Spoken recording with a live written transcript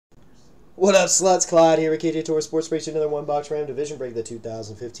What up, sluts? Clyde here with KJ Tour Sports Breaks, another one box random division break, the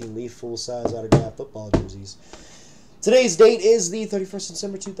 2015 Leaf full-size autograph football jerseys. Today's date is the 31st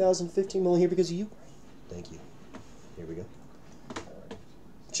December 2015. I'm only here because of you. Thank you. Here we go.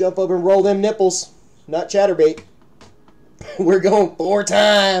 Jump up and roll them nipples. Not chatterbait. We're going 4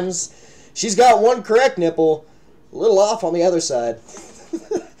 times. She's got one correct nipple. A little off on the other side.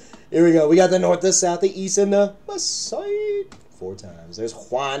 Here we go. We got the north, the south, the east, and the west side. 4 times. There's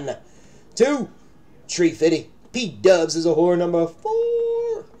Juan. 2. Tree Fitty. P-Dubs is a whore number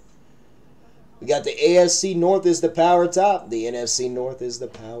 4. We got the AFC North is the power top. The NFC North is the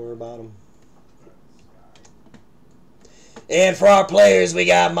power bottom. And for our players, we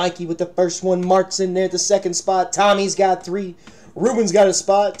got Mikey with the first one. Mark's in there at the second spot. Tommy's got 3. Ruben's got a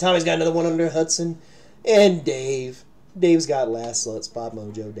spot. Tommy's got another one under Hudson. And Dave. Dave's got last slut spot.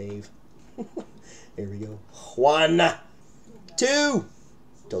 Mojo Dave. Here we go. Juan. 2.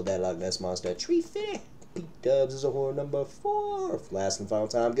 Told that Loch Ness Monster. Tree Fitty. P-Dubs is a whore number 4. Last and final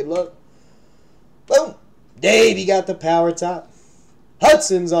time. Good luck. Boom. Dave, you got the power top.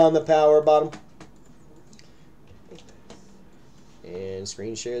 Hudson's on the power bottom. And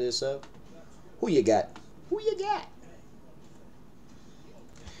screen share this up. Who you got? Who you got?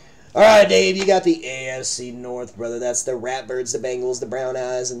 Alright, Dave, you got the AFC North, brother. That's the Ratbirds, the Bengals, the Brown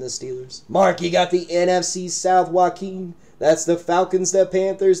Eyes, and the Steelers. Mark, you got the NFC South, Joaquin. That's the Falcons, the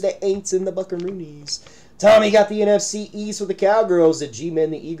Panthers, the Aints, and the Buccaroonies. Tommy got the NFC East with the Cowgirls, the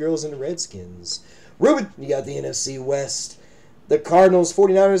G-Men, the E-Girls, and the Redskins. Ruben, you got the NFC West. The Cardinals,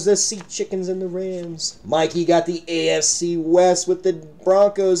 49ers, the Sea Chickens, and the Rams. Mikey got the AFC West with the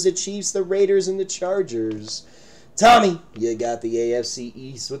Broncos, the Chiefs, the Raiders, and the Chargers. Tommy, you got the AFC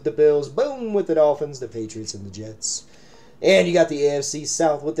East with the Bills. Boom, with the Dolphins, the Patriots, and the Jets. And you got the AFC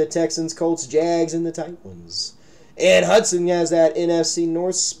South with the Texans, Colts, Jags, and the Titans. And Hudson has that NFC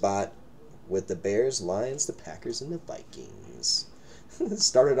North spot with the Bears, Lions, the Packers, and the Vikings.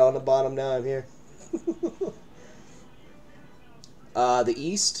 Started on the bottom, now I'm here. The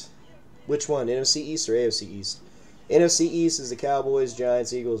East? Which one? NFC East or AFC East? NFC East is the Cowboys,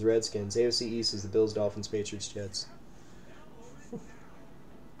 Giants, Eagles, Redskins. AFC East is the Bills, Dolphins, Patriots, Jets.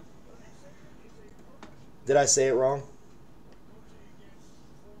 Did I say it wrong?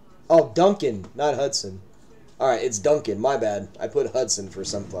 Oh, Duncan, not Hudson. Alright, it's Duncan. My bad. I put Hudson for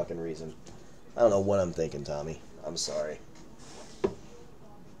some fucking reason. I don't know what I'm thinking, Tommy. I'm sorry.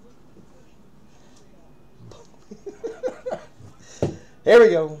 Here we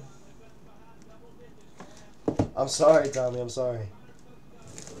go. I'm sorry, Tommy. I'm sorry.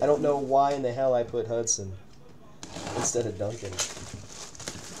 I don't know why in the hell I put Hudson instead of Duncan.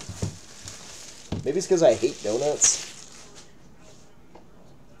 Maybe it's because I hate donuts.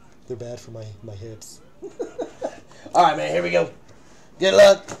 They're bad for my hips. Alright, man. Here we go. Good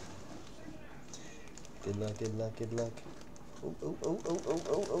luck. Good luck, good luck, good luck.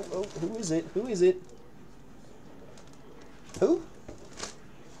 Oh. Who is it? Who is it? Who?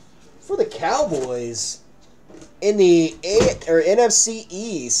 For the Cowboys in the NFC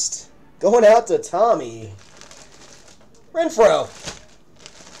East, going out to Tommy Renfro.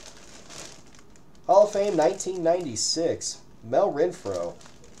 Hall of Fame 1996. Mel Renfro.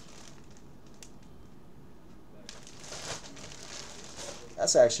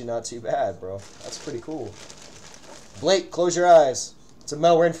 That's actually not too bad, bro. That's pretty cool. Blake, close your eyes. It's a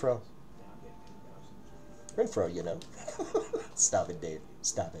Mel Renfro. Renfro, you know. Stop it, Dave.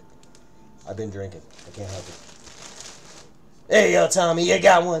 Stop it. I've been drinking. I can't help it. There you go, Tommy. You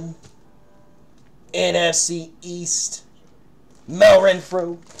got one. NFC East. Mel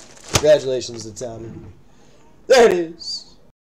Renfro. Congratulations to Tommy. There it is.